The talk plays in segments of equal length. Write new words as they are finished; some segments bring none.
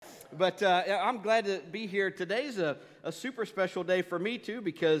But I'm glad to be here. Today's a super special day for me, too,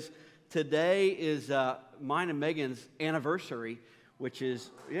 because today is mine and Megan's anniversary, which is,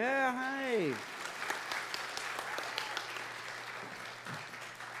 hey.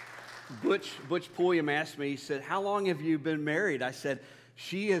 Butch Pulliam asked me, he said, how long have you been married? I said,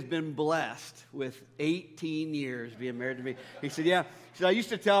 she has been blessed with 18 years being married to me. He said, yeah. He said, I used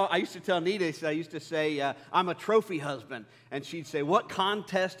to tell Nita, he said, I used to say, I'm a trophy husband. And she'd say, what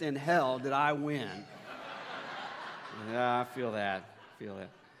contest in hell did I win? Yeah, I feel that.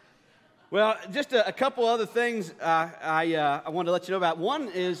 Well, just a couple other things I wanted to let you know about. One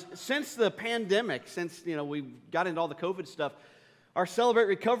is, since the pandemic, since we got into all the COVID stuff, our Celebrate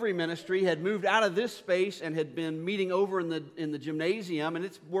Recovery ministry had moved out of this space and had been meeting over in the gymnasium, and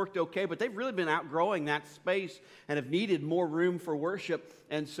it's worked okay, but they've really been outgrowing that space and have needed more room for worship.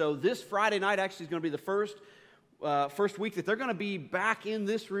 And so this Friday night actually is going to be the first week that they're going to be back in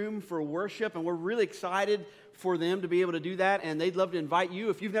this room for worship, and we're really excited for them to be able to do that, and they'd love to invite you.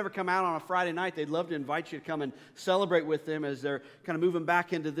 If you've never come out on a Friday night, they'd love to invite you to come and celebrate with them as they're kind of moving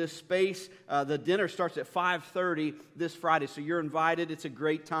back into this space. The dinner starts at 5:30 this Friday, so you're invited. It's a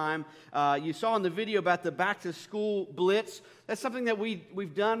great time. You saw in the video about the back-to-school blitz. That's something that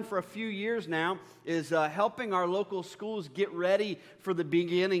we've done for a few years now, is helping our local schools get ready for the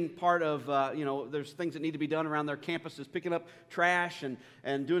beginning part of, there's things that need to be done around their campuses, picking up trash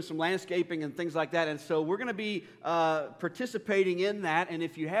and doing some landscaping and things like that. And so we're going to be participating in that. And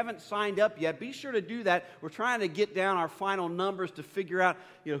if you haven't signed up yet, be sure to do that. We're trying to get down our final numbers to figure out,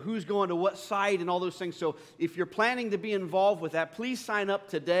 who's going to what site and all those things. So if you're planning to be involved with that, please sign up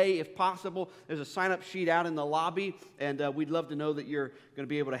today if possible. There's a sign-up sheet out in the lobby, and we'd love to know that you're going to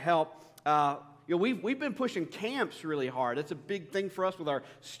be able to help. We've been pushing camps really hard. That's a big thing for us with our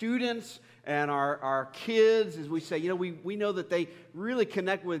students and our kids, as we say, we know that they really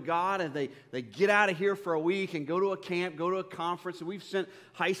connect with God, and they get out of here for a week and go to a camp, go to a conference. And we've sent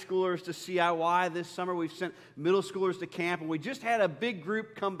high schoolers to CIY this summer. We've sent middle schoolers to camp, and we just had a big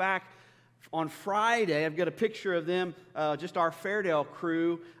group come back on Friday. I've got a picture of them, just our Fairdale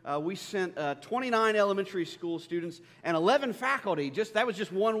crew. We sent 29 elementary school students and 11 faculty. That was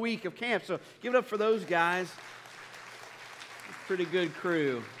just 1 week of camp. So give it up for those guys. Pretty good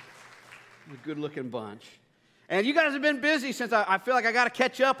crew. A good-looking bunch. And you guys have been busy since I feel like I got to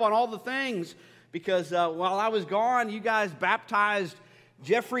catch up on all the things, because while I was gone, you guys baptized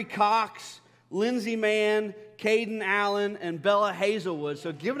Jeffrey Cox, Lindsay Mann, Caden Allen, and Bella Hazelwood.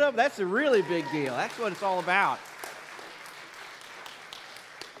 So give it up. That's a really big deal. That's what it's all about.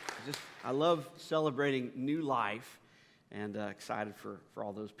 I love celebrating new life, and excited for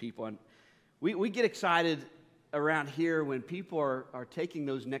all those people. And we get excited around here when people are taking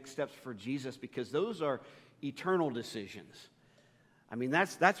those next steps for Jesus, because those are eternal decisions. I mean,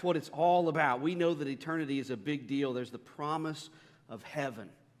 that's what it's all about. We know that eternity is a big deal. There's the promise of heaven.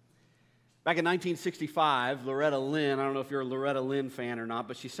 Back in 1965, Loretta Lynn, I don't know if you're a Loretta Lynn fan or not,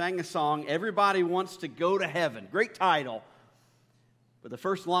 but she sang a song, Everybody Wants to Go to Heaven. Great title. But the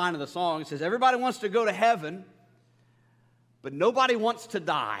first line of the song says, everybody wants to go to heaven, but nobody wants to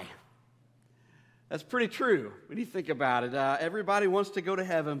die. That's pretty true when you think about it. Everybody wants to go to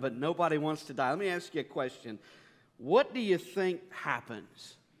heaven, but nobody wants to die. Let me ask you a question. What do you think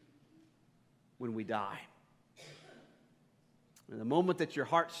happens when we die? In the moment that your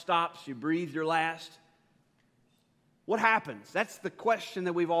heart stops, you breathe your last, what happens? That's the question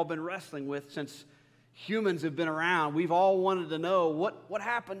that we've all been wrestling with since humans have been around. We've all wanted to know what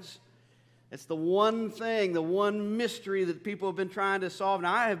happens. It's the one thing, the one mystery that people have been trying to solve.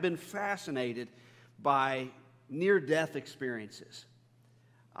 Now, I have been fascinated by near-death experiences.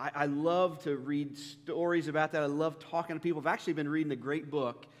 I love to read stories about that. I love talking to people. I've actually been reading a great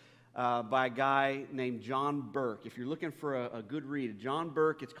book by a guy named John Burke. If you're looking for a good read, John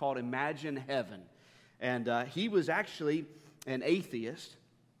Burke, it's called Imagine Heaven. And he was actually an atheist.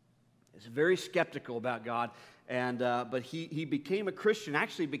 He's very skeptical about God. But he became a Christian,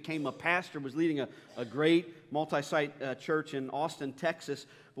 actually became a pastor, was leading a great multi-site church in Austin, Texas.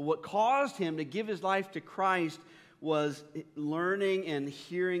 But what caused him to give his life to Christ was learning and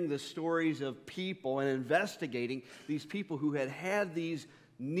hearing the stories of people and investigating these people who had these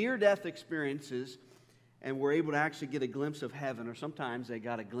near-death experiences and were able to actually get a glimpse of heaven, or sometimes they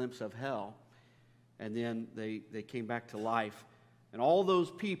got a glimpse of hell, and then they came back to life. And all those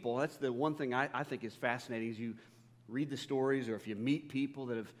people, that's the one thing I think is fascinating, is you read the stories, or if you meet people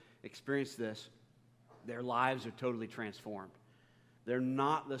that have experienced this, their lives are totally transformed. They're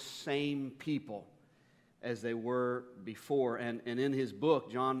not the same people as they were before. And in his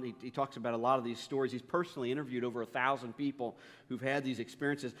book, John, he talks about a lot of these stories. He's personally interviewed over 1,000 people who've had these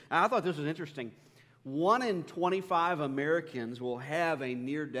experiences. And I thought this was interesting. 1 in 25 Americans will have a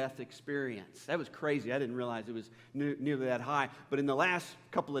near-death experience. That was crazy. I didn't realize it was nearly that high. But in the last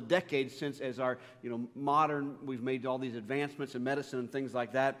couple of decades, since as our modern, we've made all these advancements in medicine and things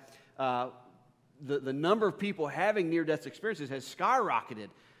like that, the number of people having near-death experiences has skyrocketed.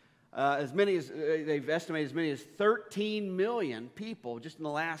 As many as they've estimated, as many as 13 million people just in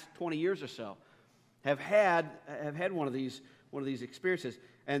the last 20 years or so have had one of these experiences.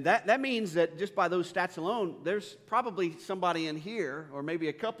 And that means that just by those stats alone, there's probably somebody in here, or maybe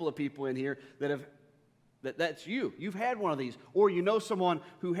a couple of people in here that's you. You've had one of these, or you know someone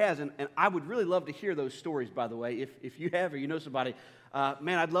who has. And I would really love to hear those stories, by the way. If you have or you know somebody,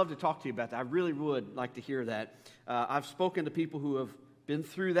 man, I'd love to talk to you about that. I really would like to hear that. I've spoken to people who have been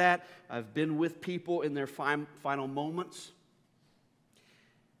through that. I've been with people in their final moments.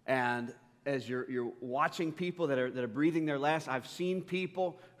 And as you're watching people that are breathing their last, I've seen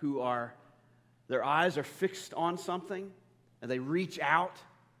people who their eyes are fixed on something, and they reach out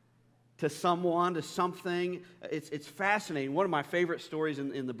to someone, to something. It's fascinating. One of my favorite stories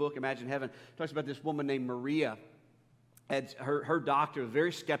in the book, Imagine Heaven, talks about this woman named Maria. Her doctor, a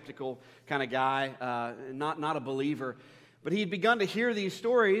very skeptical kind of guy, not a believer, but he'd begun to hear these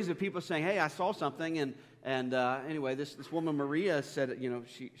stories of people saying, "Hey, I saw something," and anyway, this woman Maria said,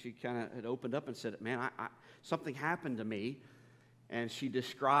 she kind of had opened up and said, "Man, something happened to me," and she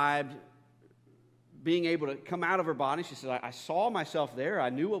described being able to come out of her body. She said, I saw myself there.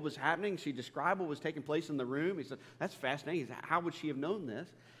 I knew what was happening. She described what was taking place in the room. He said, "That's fascinating. He said, how would she have known this?"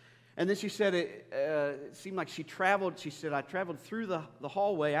 And then she said it seemed like she traveled. She said, "I traveled through the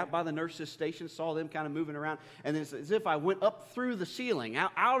hallway out by the nurses' station, saw them kind of moving around. And then it's as if I went up through the ceiling,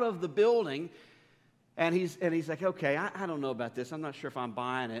 out of the building." And he's like, "Okay, I don't know about this. I'm not sure if I'm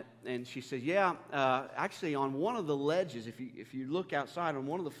buying it." And she said, "Yeah, actually on one of the ledges, if you look outside, on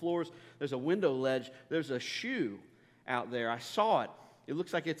one of the floors, there's a window ledge. There's a shoe out there. I saw it. It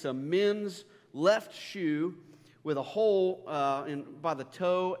looks like it's a men's left shoe with a hole by the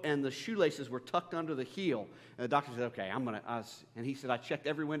toe, and the shoelaces were tucked under the heel." And the doctor said, "Okay, and he said, "I checked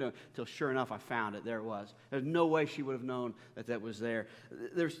every window until sure enough I found it. There it was. There's no way she would have known that was there."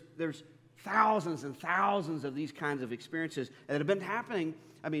 There's thousands and thousands of these kinds of experiences that have been happening.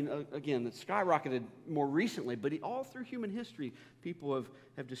 I mean, again, it's skyrocketed more recently, but all through human history, people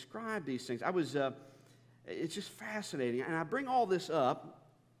have described these things. It's just fascinating. And I bring all this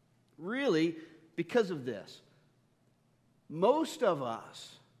up really because of this. Most of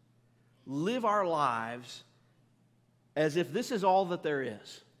us live our lives as if this is all that there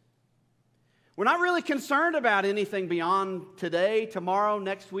is. We're not really concerned about anything beyond today, tomorrow,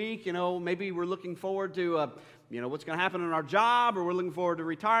 next week. Maybe we're looking forward to, what's going to happen in our job, or we're looking forward to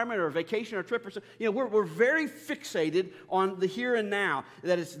retirement or a vacation or a trip or something. We're very fixated on the here and now,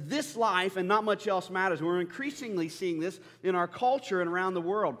 that it's this life and not much else matters. We're increasingly seeing this in our culture and around the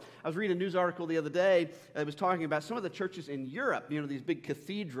world. I was reading a news article the other day that was talking about some of the churches in Europe, these big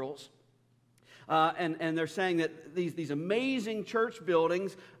cathedrals. And they're saying that these amazing church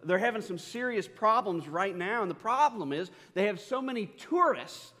buildings, they're having some serious problems right now. And the problem is they have so many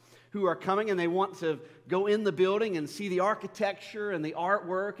tourists who are coming, and they want to go in the building and see the architecture and the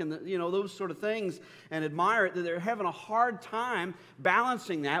artwork and those sort of things and admire it, that they're having a hard time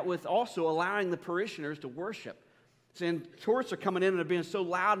balancing that with also allowing the parishioners to worship. Saying tourists are coming in and they're being so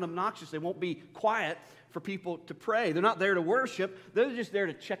loud and obnoxious they won't be quiet for people to pray. They're not there to worship. They're just there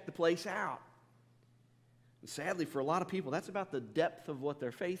to check the place out. And sadly, for a lot of people, that's about the depth of what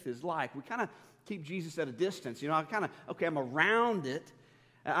their faith is like. We kind of keep Jesus at a distance. I'm around it.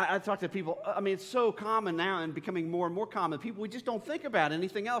 I talk to people, it's so common now and becoming more and more common. People, we just don't think about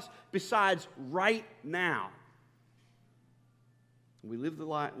anything else besides right now. We live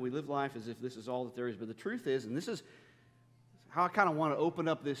life as if this is all that there is. But the truth is, and this is how I kind of want to open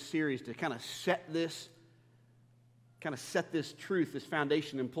up this series to kind of set this truth, this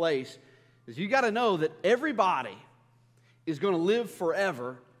foundation in place, is you got to know that everybody is going to live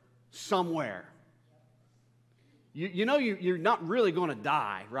forever somewhere. You're not really going to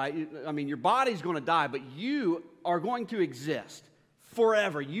die, right? Your body's going to die, but you are going to exist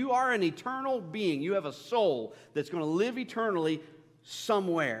forever. You are an eternal being. You have a soul that's going to live eternally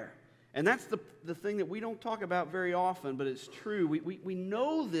somewhere. And that's the thing that we don't talk about very often, but it's true. We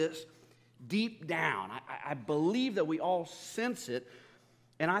know this deep down. I believe that we all sense it.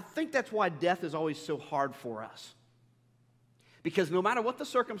 And I think that's why death is always so hard for us. Because no matter what the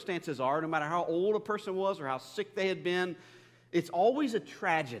circumstances are, no matter how old a person was or how sick they had been, it's always a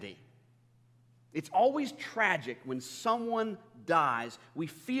tragedy. It's always tragic when someone dies. We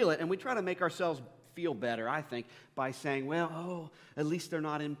feel it, and we try to make ourselves feel better, I think, by saying, well, at least they're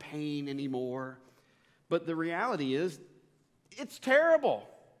not in pain anymore. But the reality is, it's terrible.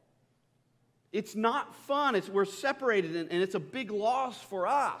 It's not fun. We're separated, and it's a big loss for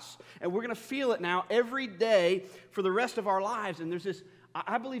us. And we're going to feel it now every day for the rest of our lives. And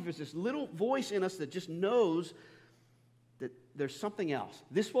I believe there's this little voice in us that just knows that there's something else.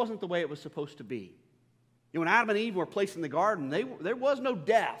 This wasn't the way it was supposed to be. When Adam and Eve were placed in the garden, there was no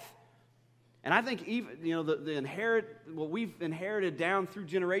death. And I think even what we've inherited down through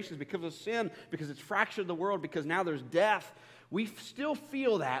generations because of sin, because it's fractured the world, because now there's death, we still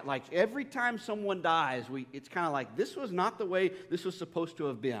feel that. Like every time someone dies, it's kind of like this was not the way this was supposed to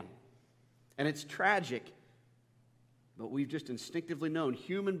have been. And it's tragic. But we've just instinctively known.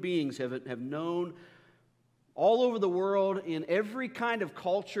 Human beings have known all over the world, in every kind of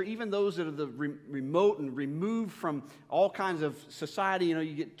culture, even those that are remote and removed from all kinds of society.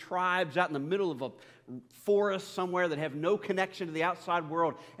 You get tribes out in the middle of a forest somewhere that have no connection to the outside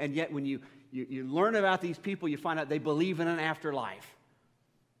world, and yet when you learn about these people, you find out they believe in an afterlife.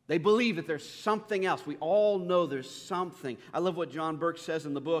 They believe that there's something else. We all know there's something. I love what John Burke says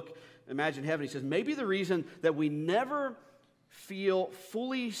in the book, Imagine Heaven. He says, maybe the reason that we never feel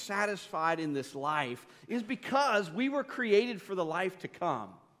fully satisfied in this life is because we were created for the life to come.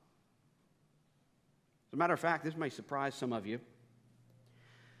 As a matter of fact, this may surprise some of you,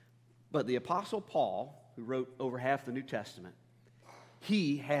 but the Apostle Paul, who wrote over half the New Testament,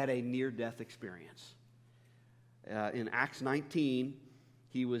 he had a near-death experience. In Acts 19,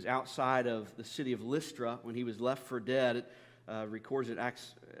 he was outside of the city of Lystra when he was left for dead. It records that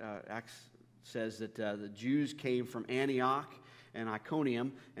Acts says that the Jews came from Antioch and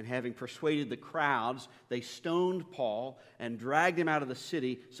Iconium, and having persuaded the crowds, they stoned Paul and dragged him out of the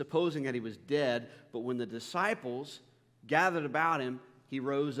city, supposing that he was dead. But when the disciples gathered about him, he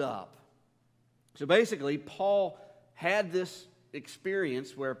rose up. So basically, Paul had this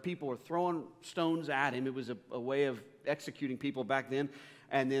experience where people were throwing stones at him. It was a way of executing people back then.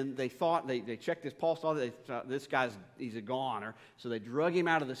 And then they thought, they checked this, Paul saw that they thought, this guy's, he's a goner. So they drug him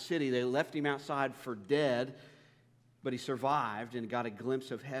out of the city. They left him outside for dead. But he survived and got a glimpse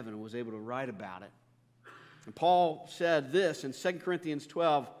of heaven and was able to write about it. And Paul said this in 2 Corinthians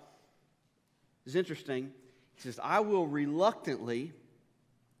 12. It's interesting. He says, I will reluctantly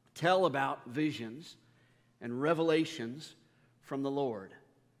tell about visions and revelations from the Lord.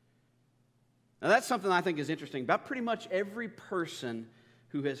 Now that's something I think is interesting. About pretty much every person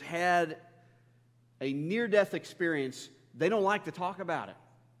who has had a near-death experience, they don't like to talk about it.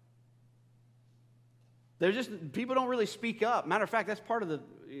 People don't really speak up. Matter of fact, that's part of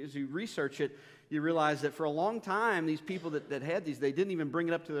as you research it, you realize that for a long time, these people that had these, they didn't even bring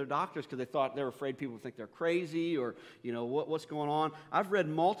it up to their doctors because they were afraid people would think they're crazy or, what's going on. I've read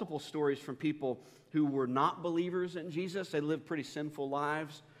multiple stories from people who were not believers in Jesus. They lived pretty sinful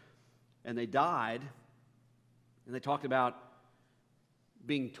lives, and they died, and they talked about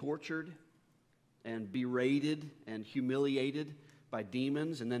being tortured and berated and humiliated by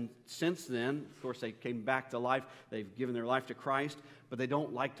demons. And then since then, of course, they came back to life. They've given their life to Christ, but they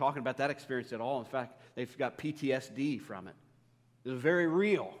don't like talking about that experience at all. In fact, they've got PTSD from it. It was very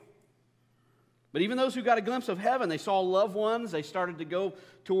real. But even those who got a glimpse of heaven, they saw loved ones, they started to go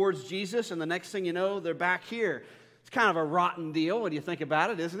towards Jesus, and the next thing you know, they're back here. It's kind of a rotten deal when you think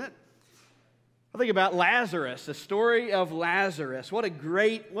about it, isn't it? I think about Lazarus, the story of Lazarus. What a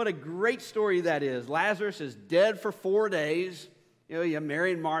great story that is. Lazarus is dead for 4 days. You have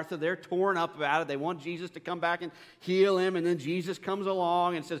Mary and Martha, they're torn up about it. They want Jesus to come back and heal him. And then Jesus comes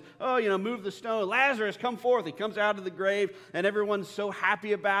along and says, move the stone. Lazarus, come forth. He comes out of the grave, and everyone's so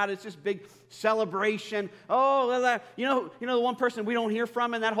happy about it. It's this big celebration. Oh, the one person we don't hear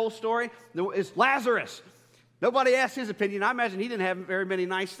from in that whole story is Lazarus. Nobody asked his opinion. I imagine he didn't have very many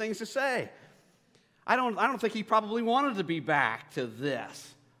nice things to say. I don't think he probably wanted to be back to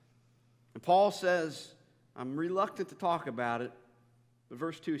this. And Paul says, I'm reluctant to talk about it. But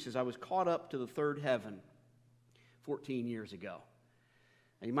verse 2 says, I was caught up to the third heaven 14 years ago.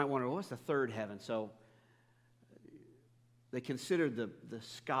 And you might wonder, what's the third heaven? So they considered the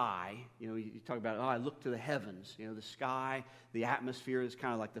sky. You talk about, I look to the heavens. The sky, the atmosphere is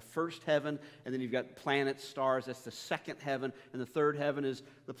kind of like the first heaven. And then you've got planets, stars. That's the second heaven. And the third heaven is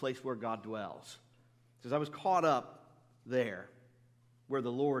the place where God dwells. It says, I was caught up there where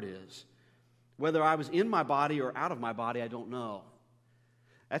the Lord is. Whether I was in my body or out of my body, I don't know.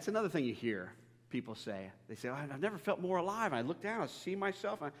 That's another thing you hear people say. They say, I've never felt more alive. I look down, I see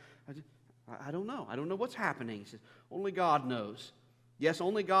myself. I don't know. I don't know what's happening. He says, only God knows. Yes,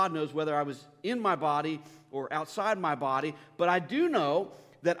 only God knows whether I was in my body or outside my body, but I do know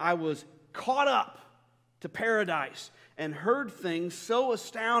that I was caught up to paradise and heard things so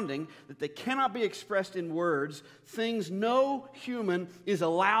astounding that they cannot be expressed in words, things no human is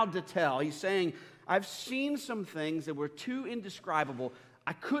allowed to tell. He's saying, I've seen some things that were too indescribable.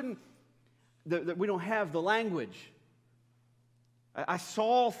 We don't have the language. I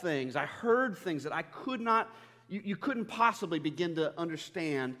saw things, I heard things that I could not, you couldn't possibly begin to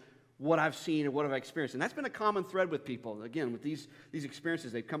understand what I've seen and what I've experienced. And that's been a common thread with people. Again, with these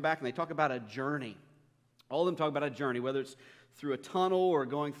experiences, they come back and they talk about a journey. All of them talk about a journey, whether it's through a tunnel or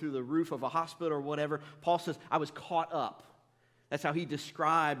going through the roof of a hospital or whatever. Paul says, I was caught up. That's how he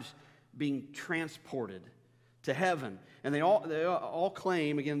describes being transported to heaven. And they all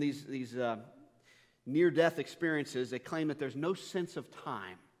claim, again, these near-death experiences, they claim that there's no sense of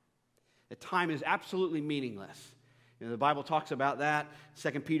time, that time is absolutely meaningless. You know, the Bible talks about that.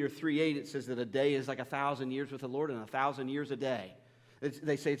 2 Peter 3:8, it says that a day is like 1,000 years with the Lord and 1,000 years a day.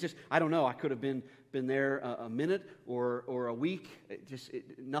 They say it's just, I don't know, I could have been there a minute or a week.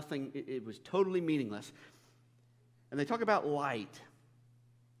 It was totally meaningless. And they talk about light.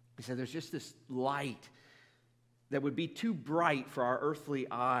 They say there's just this light that would be too bright for our earthly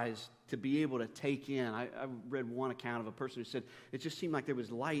eyes to be able to take in. I read one account of a person who said, it just seemed like there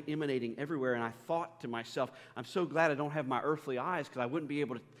was light emanating everywhere, and I thought to myself, I'm so glad I don't have my earthly eyes because I wouldn't be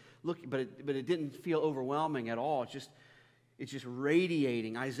able to look, but it didn't feel overwhelming at all. It's just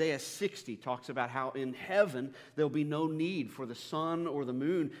radiating. Isaiah 60 talks about how in heaven there'll be no need for the sun or the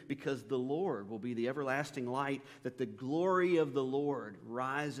moon because the Lord will be the everlasting light, that the glory of the Lord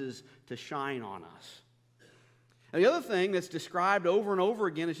rises to shine on us. And the other thing that's described over and over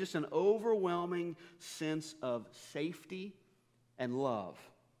again is just an overwhelming sense of safety and love.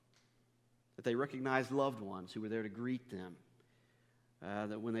 That they recognize loved ones who were there to greet them.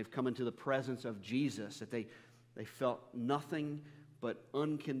 That when they've come into the presence of Jesus, that they felt nothing but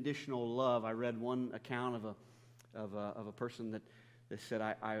unconditional love. I read one account of a person that said,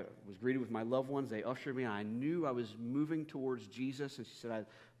 I was greeted with my loved ones. They ushered me, and I knew I was moving towards Jesus. And she said, I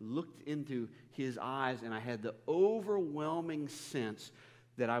looked into his eyes, and I had the overwhelming sense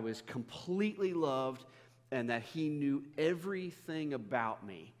that I was completely loved and that he knew everything about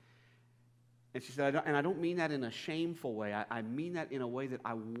me. And she said, I don't mean that in a shameful way. I mean that in a way that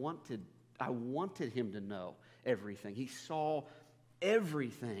I wanted him to know everything. He saw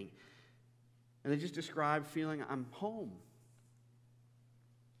everything. And they just described feeling, I'm home.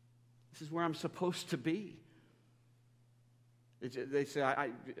 This is where I'm supposed to be. They say, I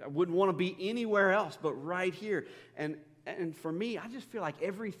wouldn't want to be anywhere else but right here. And for me, I just feel like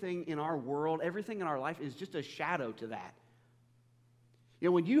everything in our world, everything in our life is just a shadow to that. You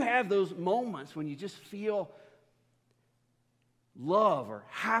know, when you have those moments when you just feel love or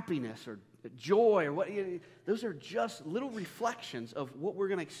happiness or joy or those are just little reflections of what we're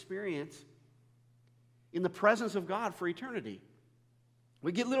going to experience in the presence of God for eternity.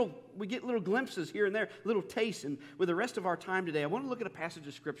 We get little glimpses here and there, little tastes. And with the rest of our time today, I want to look at a passage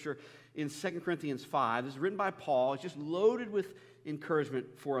of Scripture in 2 Corinthians 5. This is written by Paul. It's just loaded with encouragement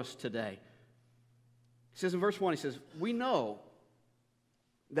for us today. He says in verse 1, he says, we know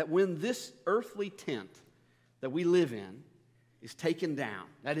that when this earthly tent that we live in is taken down,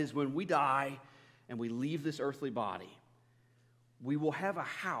 that is, when we die and we leave this earthly body, we will have a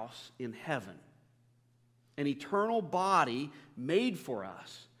house in heaven, an eternal body made for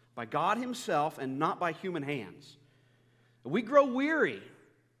us by God himself and not by human hands. We grow weary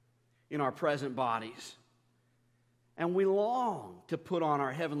in our present bodies, and we long to put on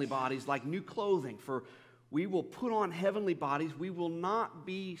our heavenly bodies like new clothing, for we will put on heavenly bodies. We will not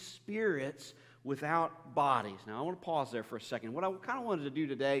be spirits without bodies. Now, I want to pause there for a second. What I kind of wanted to do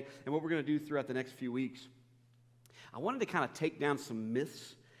today, and what we're going to do throughout the next few weeks, I wanted to kind of take down some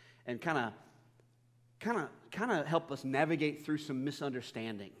myths and kind of help us navigate through some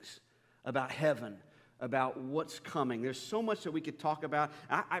misunderstandings about heaven, about what's coming. There's so much that we could talk about.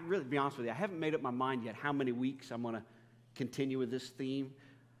 I really, to be honest with you, I haven't made up my mind yet how many weeks I'm going to continue with this theme.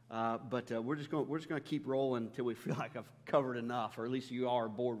 But we're just going to keep rolling until we feel like I've covered enough, or at least you all are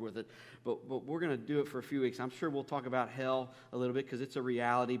bored with it. But we're going to do it for a few weeks. I'm sure we'll talk about hell a little bit because it's a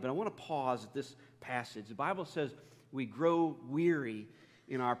reality. But I want to pause at this passage. The Bible says we grow weary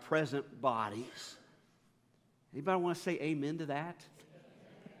in our present bodies. Anybody want to say amen to that?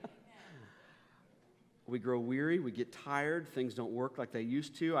 We grow weary. We get tired. Things don't work like they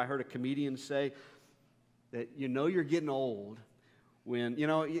used to. I heard a comedian say that you're getting old when,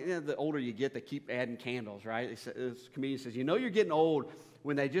 the older you get, they keep adding candles, right? This comedian says, you're getting old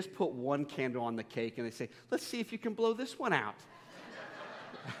when they just put one candle on the cake and they say, let's see if you can blow this one out.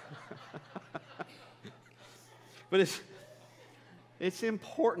 But it's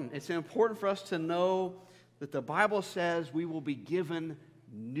important. It's important for us to know that the Bible says we will be given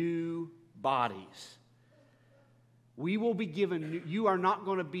new bodies. We will be given, you are not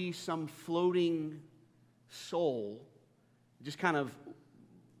going to be some floating soul, just kind of,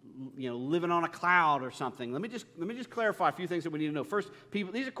 living on a cloud or something. Let me just clarify a few things that we need to know. First,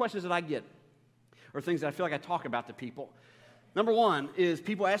 people, these are questions that I get, or things that I feel like I talk about to people. Number one is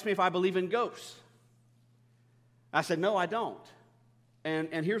people ask me if I believe in ghosts. I said, no, I don't.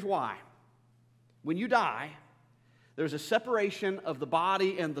 And here's why. When you die, there's a separation of the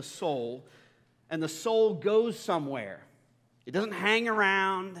body and the soul goes somewhere. It doesn't hang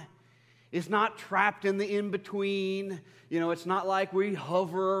around. It's not trapped in the in-between. It's not like we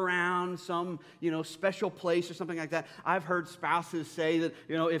hover around some, special place or something like that. I've heard spouses say that,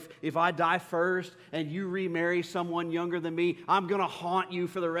 if I die first and you remarry someone younger than me, I'm going to haunt you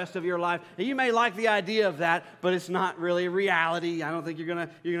for the rest of your life. And you may like the idea of that, but it's not really a reality. I don't think you're going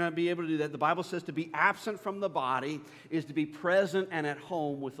to be able to do that. The Bible says to be absent from the body is to be present and at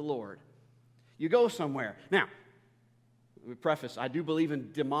home with the Lord. You go somewhere. Now, let me preface, I do believe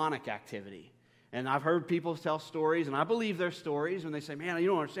in demonic activity. And I've heard people tell stories, and I believe their stories, and they say, man, you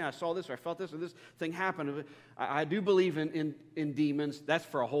don't understand, I saw this, or I felt this, or this thing happened. I do believe in demons. That's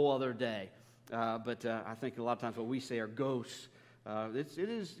for a whole other day. But I think a lot of times what we say are ghosts.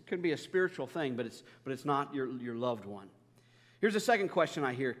 It can be a spiritual thing, but it's not your loved one. Here's the second question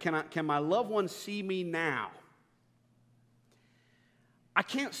I hear. Can my loved one see me now? I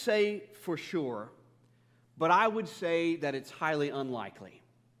can't say for sure, but I would say that it's highly unlikely.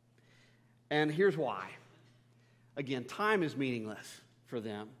 And here's why. Again, time is meaningless for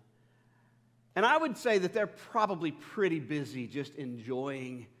them. And I would say that they're probably pretty busy just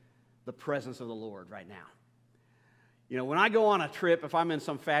enjoying the presence of the Lord right now. When I go on a trip, if I'm in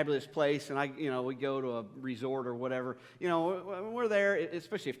some fabulous place and we go to a resort or whatever, when we're there,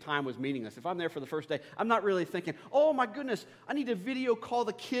 especially if time was meaningless. If I'm there for the first day, I'm not really thinking, oh my goodness, I need to video call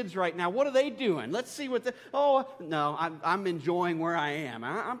the kids right now. What are they doing? Let's see what no, I'm enjoying where I am.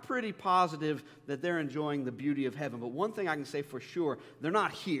 I'm pretty positive that they're enjoying the beauty of heaven. But one thing I can say for sure, they're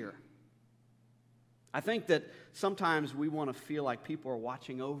not here. I think that sometimes we want to feel like people are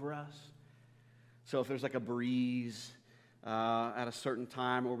watching over us. So if there's like a breeze at a certain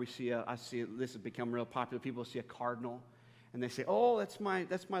time, or this has become real popular. People see a cardinal, and they say, "Oh, that's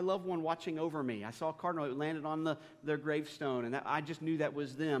my loved one watching over me. I saw a cardinal; it landed on their gravestone, and I just knew that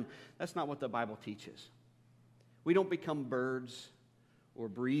was them." That's not what the Bible teaches. We don't become birds or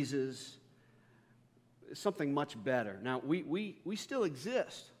breezes. It's something much better. Now we still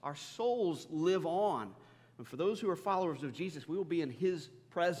exist. Our souls live on, and for those who are followers of Jesus, we will be in His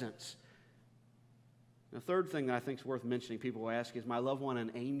presence. The third thing that I think is worth mentioning, people will ask, is my loved one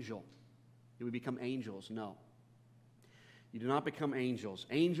an angel? Do we become angels? No. You do not become angels.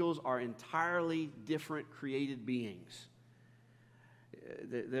 Angels are entirely different created beings.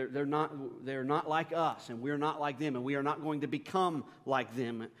 They're not like us, and we're not like them, and we are not going to become like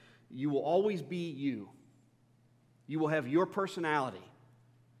them. You will always be you. You will have your personality,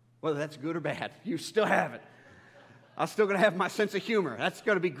 whether that's good or bad. You still have it. I'm still going to have my sense of humor. That's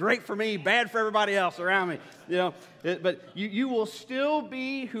going to be great for me, bad for everybody else around me. But you will still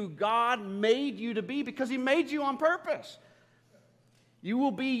be who God made you to be because He made you on purpose. You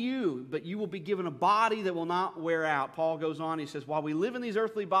will be you, but you will be given a body that will not wear out. Paul goes on, he says, while we live in these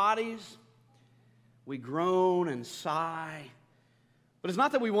earthly bodies, we groan and sigh. But it's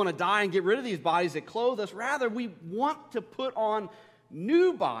not that we want to die and get rid of these bodies that clothe us. Rather, we want to put on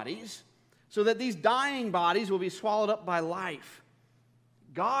new bodies so that these dying bodies will be swallowed up by life.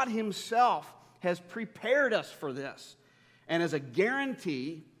 God Himself has prepared us for this. And as a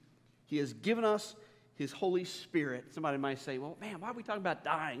guarantee, He has given us His Holy Spirit. Somebody might say, well, man, why are we talking about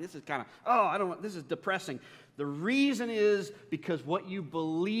dying? This is kind of, this is depressing. The reason is because what you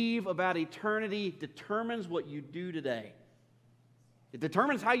believe about eternity determines what you do today. It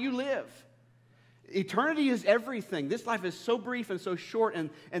determines how you live. Eternity is everything. This life is so brief and so short, and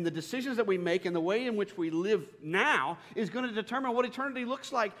the decisions that we make and the way in which we live now is going to determine what eternity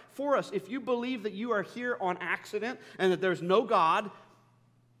looks like for us. If you believe that you are here on accident and that there's no God,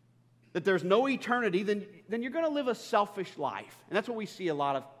 that there's no eternity, then you're going to live a selfish life. And that's what we see a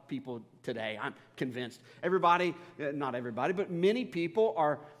lot of people today, I'm convinced. Everybody, not everybody, but many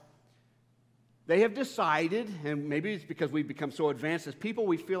people they have decided, and maybe it's because we've become so advanced as people,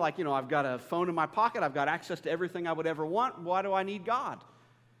 we feel like, I've got a phone in my pocket, I've got access to everything I would ever want. Why do I need God?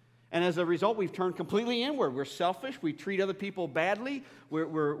 And as a result, we've turned completely inward. We're selfish. We treat other people badly.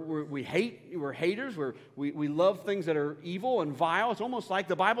 We're haters. We love things that are evil and vile. It's almost like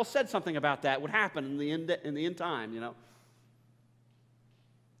the Bible said something about that would happen in the end time,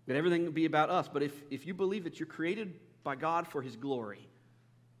 That everything would be about us. But if you believe that you're created by God for His glory,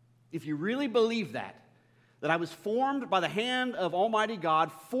 if you really believe that I was formed by the hand of Almighty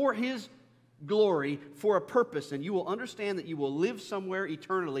God for His glory, for a purpose, and you will understand that you will live somewhere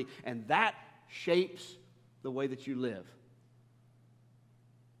eternally, and that shapes the way that you live.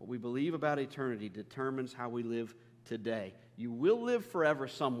 What we believe about eternity determines how we live today. You will live forever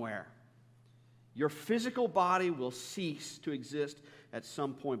somewhere. Your physical body will cease to exist at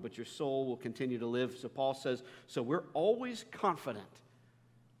some point, but your soul will continue to live. So Paul says, so we're always confident,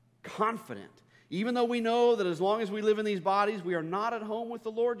 even though we know that as long as we live in these bodies, we are not at home with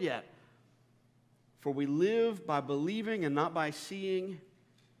the Lord yet. For we live by believing and not by seeing.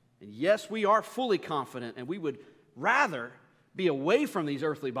 And yes, we are fully confident, and we would rather be away from these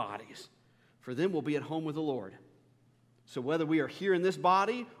earthly bodies, for then we'll be at home with the Lord. So whether we are here in this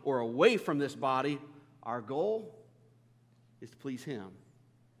body or away from this body, our goal is to please Him.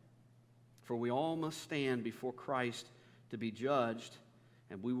 For we all must stand before Christ to be judged,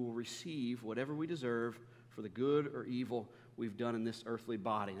 and we will receive whatever we deserve for the good or evil we've done in this earthly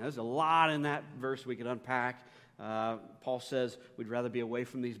body. Now, there's a lot in that verse we could unpack. Paul says we'd rather be away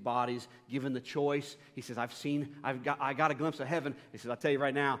from these bodies, given the choice. He says, I got a glimpse of heaven. He says, I'll tell you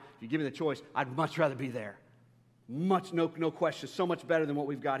right now, if you give me the choice, I'd much rather be there. No question, so much better than what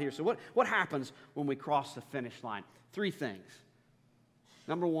we've got here. So what happens when we cross the finish line? 3 things.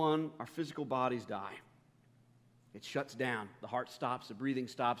 Number 1, our physical bodies die. It shuts down. The heart stops, the breathing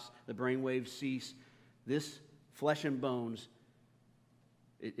stops, the brain waves cease. This flesh and bones,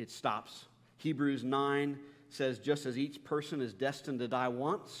 it stops. Hebrews 9 says, just as each person is destined to die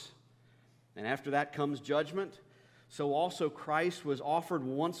once, and after that comes judgment, so also Christ was offered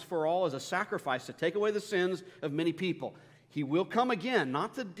once for all as a sacrifice to take away the sins of many people. He will come again,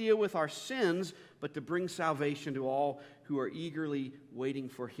 not to deal with our sins, but to bring salvation to all who are eagerly waiting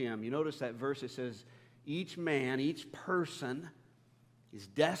for Him. You notice that verse, it says, each man, each person is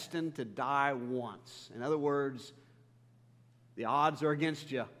destined to die once. In other words, the odds are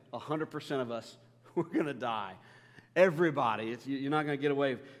against you. 100% of us, we're going to die. Everybody. You're not going to get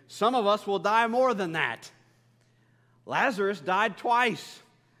away. Some of us will die more than that. Lazarus died twice.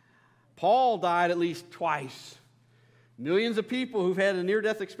 Paul died at least twice. Millions of people who've had a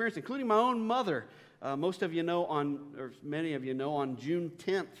near-death experience, including my own mother. Most of you know or many of you know, on June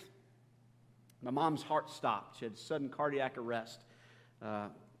 10th, my mom's heart stopped. She had sudden cardiac arrest.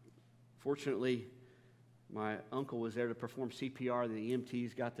 Fortunately, my uncle was there to perform CPR. The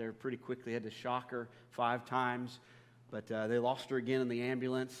EMTs got there pretty quickly. Had to shock her 5 times, but they lost her again in the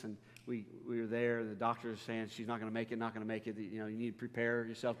ambulance, and we were there. The doctors were saying she's not going to make it, You need to prepare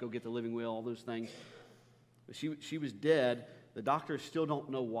yourself, go get the living will, all those things. But she was dead. The doctors still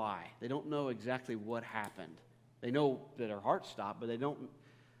don't know why. They don't know exactly what happened. They know that her heart stopped, but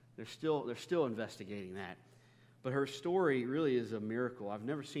they're still investigating that. But her story really is a miracle. I've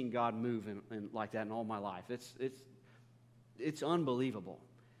never seen God move like that in all my life. It's unbelievable.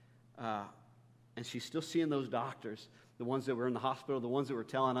 And she's still seeing those doctors, the ones that were in the hospital, the ones that were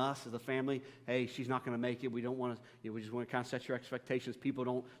telling us as a family, hey, she's not going to make it. We don't want to. We just want to kind of set your expectations. People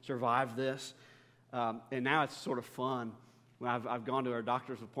don't survive this. And now it's sort of fun. When I've gone to our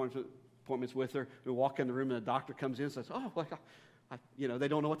doctor's appointments with her, we walk in the room and the doctor comes in and says, oh, they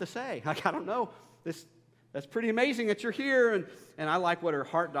don't know what to say. I don't know. That's pretty amazing that you're here. And I like what her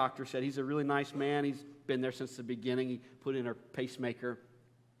heart doctor said. He's a really nice man. He's been there since the beginning. He put in her pacemaker.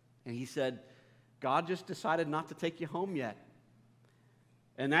 And he said, God just decided not to take you home yet.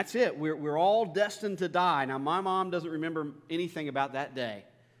 And that's it. We're all destined to die. Now, my mom doesn't remember anything about that day.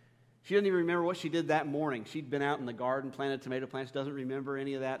 She doesn't even remember what she did that morning. She'd been out in the garden, planted tomato plants, doesn't remember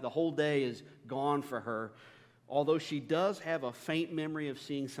any of that. The whole day is gone for her. Although she does have a faint memory of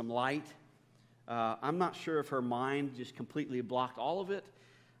seeing some light. I'm not sure if her mind just completely blocked all of it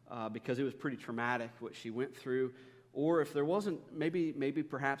because it was pretty traumatic what she went through, or if there wasn't, maybe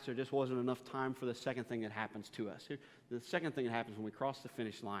perhaps there just wasn't enough time for the second thing that happens to us. The second thing that happens when we cross the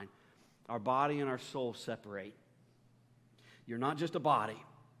finish line, our body and our soul separate. You're not just a body.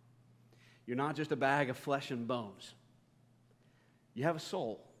 You're not just a bag of flesh and bones. You have a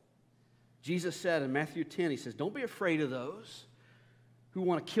soul. Jesus said in Matthew 10, He says, don't be afraid of those who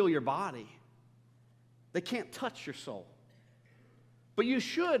want to kill your body. They can't touch your soul. But you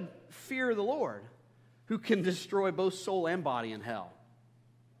should fear the Lord, who can destroy both soul and body in hell.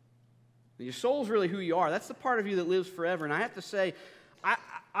 And your soul's really who you are. That's the part of you that lives forever. And I have to say,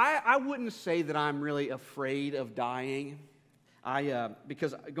 I wouldn't say that I'm really afraid of dying,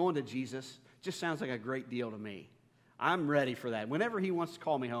 because going to Jesus just sounds like a great deal to me. I'm ready for that. Whenever he wants to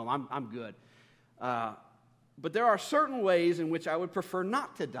call me home, I'm good. But there are certain ways in which I would prefer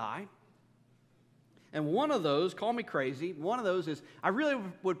not to die. And one of those, call me crazy, one of those is I really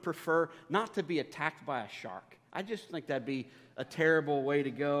would prefer not to be attacked by a shark. I just think that'd be a terrible way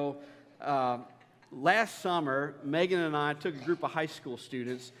to go. Last summer, Megan and I took a group of high school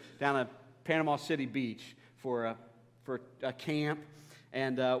students down at Panama City Beach for a camp.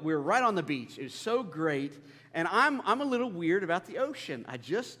 And we were right on the beach. It was so great. And I'm a little weird about the ocean. I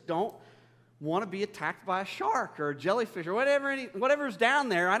just don't want to be attacked by a shark or a jellyfish or whatever's down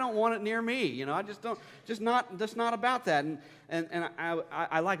there. I don't want it near me. You know, I just don't, just not about that. And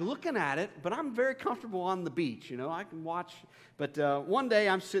I like looking at it, but I'm very comfortable on the beach. You know, I can watch. But one day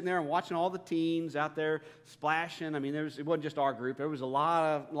I'm sitting there and watching all the teens out there splashing. I mean, it wasn't just our group. There was a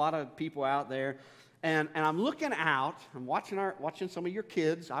lot of people out there. And I'm looking out. I'm watching some of your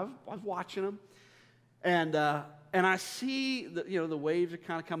kids. I was watching them. And I see the waves are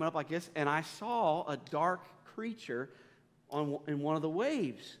kind of coming up like this, and I saw a dark creature in one of the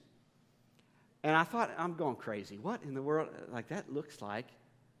waves. And I thought, I'm going crazy. What in the world? Like, that looks like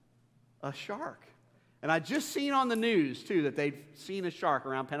a shark. And I just seen on the news, too, that they'd seen a shark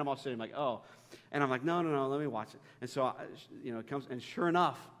around Panama City. I'm like, oh. And I'm like, no, let me watch it. And so, it comes, and sure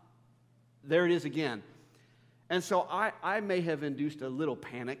enough, there it is again. And so I may have induced a little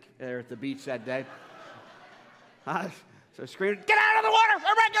panic there at the beach that day. So screaming, get out of the water!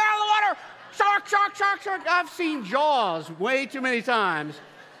 Everybody get out of the water! Shark, shark, shark, shark! I've seen Jaws way too many times.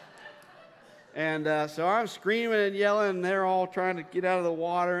 And so I'm screaming and yelling, and they're all trying to get out of the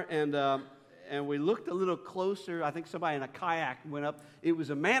water. And we looked a little closer. I think somebody in a kayak went up. It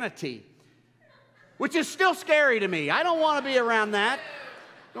was a manatee, which is still scary to me. I don't want to be around that.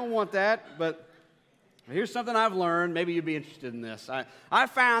 Don't want that, but here's something I've learned. Maybe you'd be interested in this. I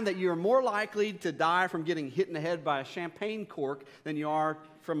found that you're more likely to die from getting hit in the head by a champagne cork than you are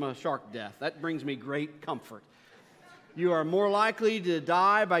from a shark death. That brings me great comfort. You are more likely to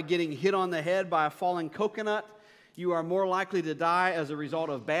die by getting hit on the head by a falling coconut. You are more likely to die as a result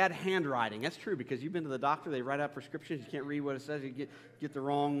of bad handwriting. That's true, because you've been to the doctor. They write out prescriptions. You can't read what it says. You get the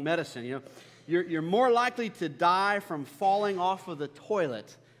wrong medicine. You're more likely to die from falling off of the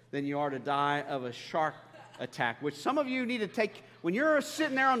toilet than you are to die of a shark attack, which some of you need to take. When you're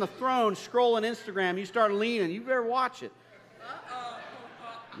sitting there on the throne scrolling Instagram, you start leaning, you better watch it.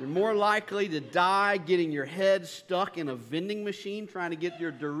 You're more likely to die getting your head stuck in a vending machine trying to get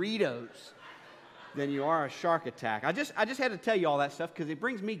your Doritos than you are a shark attack. I just had to tell you all that stuff because it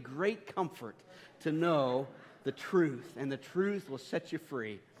brings me great comfort to know the truth, and the truth will set you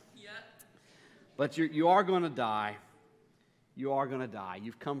free. Yeah. But you are going to die. You are going to die.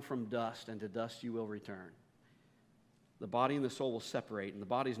 You've come from dust, and to dust you will return. The body and the soul will separate, and the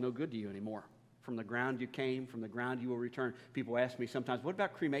body is no good to you anymore. From the ground you came, from the ground you will return. People ask me sometimes, what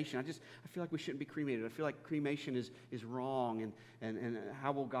about cremation? I feel like we shouldn't be cremated. I feel like cremation is wrong, and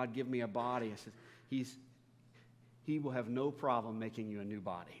how will God give me a body? I said, He will have no problem making you a new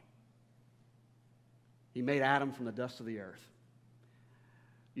body. He made Adam from the dust of the earth.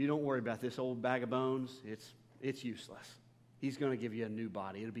 You don't worry about this old bag of bones. It's useless. He's going to give you a new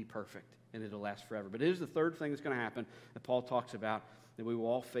body. It'll be perfect, and it'll last forever. But it is the third thing that's going to happen that Paul talks about, that we will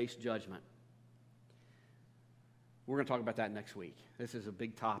all face judgment. We're going to talk about that next week. This is a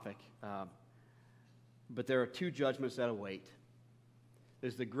big topic. But there are two judgments that await.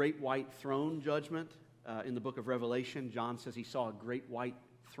 There's the great white throne judgment in the book of Revelation. John says he saw a great white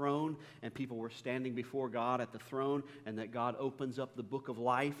throne, and people were standing before God at the throne, and that God opens up the book of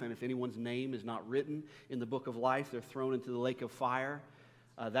life, and if anyone's name is not written in the book of life, they're thrown into the lake of fire.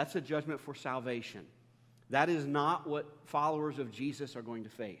 That's a judgment for salvation. That is not what followers of Jesus are going to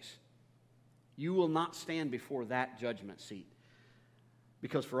face. You will not stand before that judgment seat.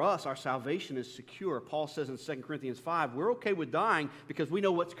 Because for us, our salvation is secure. Paul says in 2 Corinthians 5, we're okay with dying because we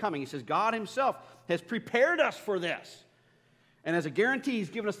know what's coming. He says, God himself has prepared us for this. And as a guarantee, he's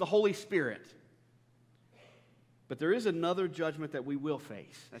given us the Holy Spirit. But there is another judgment that we will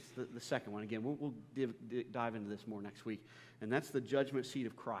face. That's the second one. Again, we'll dive into this more next week. And that's the judgment seat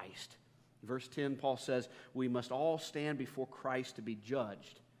of Christ. Verse 10, Paul says, we must all stand before Christ to be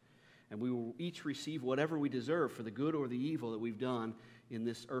judged. And we will each receive whatever we deserve for the good or the evil that we've done in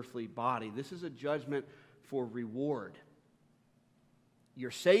this earthly body. This is a judgment for reward.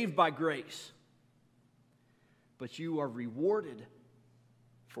 You're saved by grace, but you are rewarded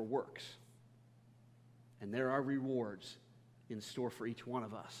for works. And there are rewards in store for each one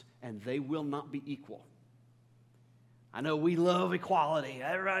of us, and they will not be equal. I know we love equality.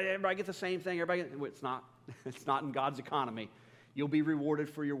 Everybody gets the same thing. It's not. It's not in God's economy. You'll be rewarded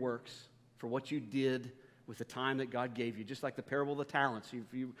for your works, for what you did with the time that God gave you. Just like the parable of the talents.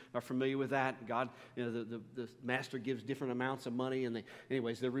 If you are familiar with that, God, the master gives different amounts of money, and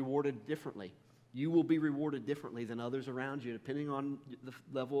they're rewarded differently. You will be rewarded differently than others around you, depending on the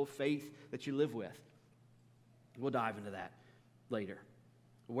level of faith that you live with. We'll dive into that later.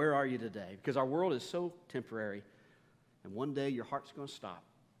 Where are you today? Because our world is so temporary, and one day your heart's going to stop.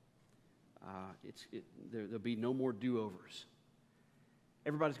 There'll be no more do-overs.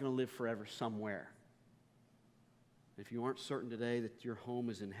 Everybody's going to live forever somewhere. If you aren't certain today that your home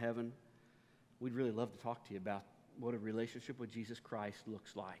is in heaven, we'd really love to talk to you about what a relationship with Jesus Christ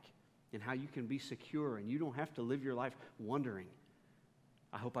looks like and how you can be secure and you don't have to live your life wondering,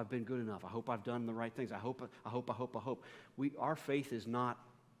 I hope I've been good enough. I hope I've done the right things. I hope. Our faith is not,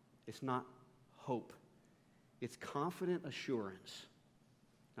 it's not hope. It's confident assurance.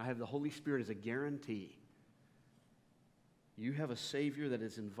 I have the Holy Spirit as a guarantee. You have a Savior that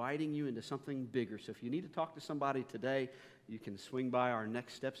is inviting you into something bigger. So if you need to talk to somebody today, you can swing by our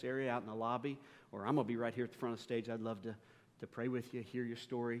Next Steps area out in the lobby, or I'm going to be right here at the front of the stage. I'd love to pray with you, hear your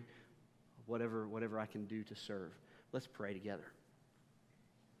story, whatever I can do to serve. Let's pray together.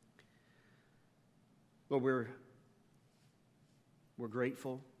 Lord, we're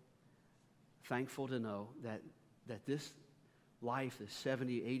grateful, thankful to know that this life, this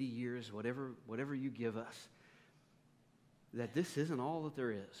 70, 80 years, whatever you give us, that this isn't all that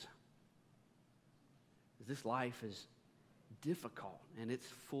there is. This life is difficult and it's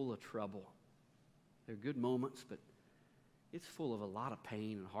full of trouble. There are good moments, but it's full of a lot of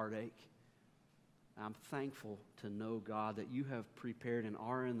pain and heartache. I'm thankful to know, God, that you have prepared and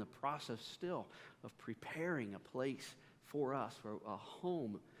are in the process still of preparing a place for us, for a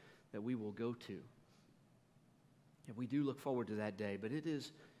home that we will go to. And we do look forward to that day, but it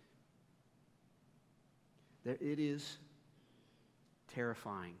is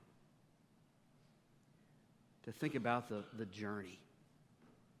terrifying to think about the journey.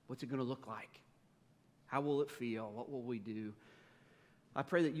 What's it going to look like? How will it feel? What will we do? I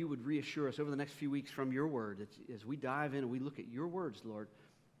pray that you would reassure us over the next few weeks from your word, that as we dive in and we look at your words, Lord,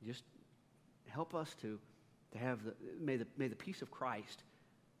 just help us to have may the peace of Christ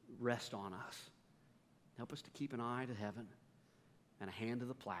rest on us. Help us to keep an eye to heaven and a hand to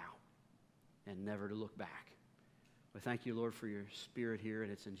the plow and never to look back. We thank you, Lord, for your Spirit here,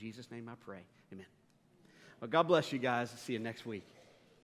 and it's in Jesus' name I pray. Amen. Well, God bless you guys. See you next week.